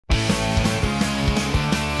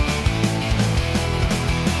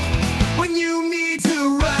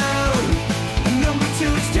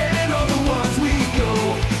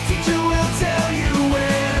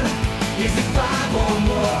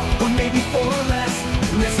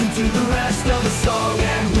last of a song,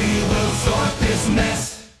 and we will sort this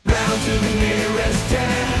mess. Round to the nearest 10.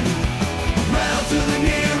 Round to the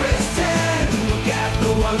nearest 10. Look at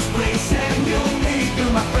the ones place and you'll meet you,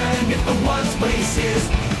 my friend. If the ones place is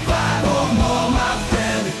 5 or more, my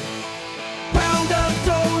friend. Round up,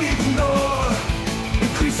 don't ignore.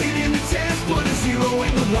 Increasing in the tens, put a 0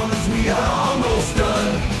 in the ones. We are almost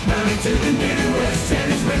done. Rounding to the nearest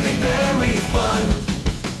 10 is really very fun.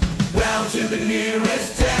 Round to the nearest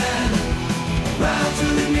 10. Round to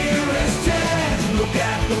the nearest 10. Look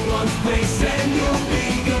at the ones place and you'll be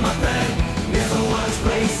good, my friend. If the ones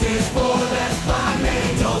place is 4, that's fine,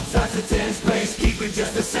 man. Don't touch the tens place, keep it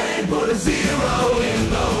just the same. Put a 0 in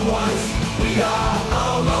the ones. We are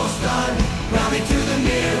almost done. Rounding to the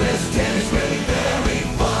nearest 10 is really very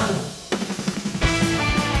fun.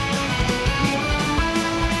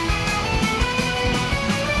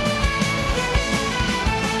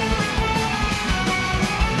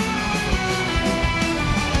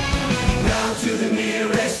 Round to the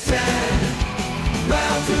nearest 10.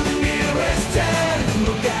 Round to the nearest 10.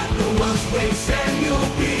 Look at the ones place and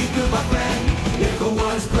you'll be good, my friend. If the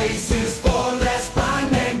ones place is 4, that's fine,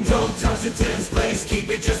 then don't touch the tens place, keep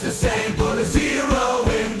it just the same. Put a 0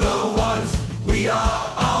 in the ones. We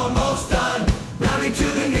are almost done. Rounding to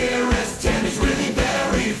the nearest 10 is really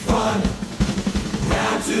very fun.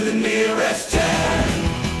 Round to the nearest 10.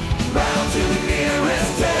 Round to the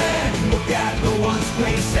nearest 10. Look at the ones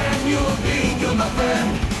place and you'll be good, my friend.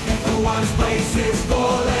 If the ones place is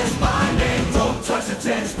 4, that's fine, then don't touch the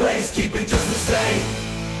tens place, keep it just the same.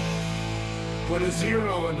 Put a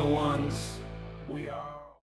 0 in the ones.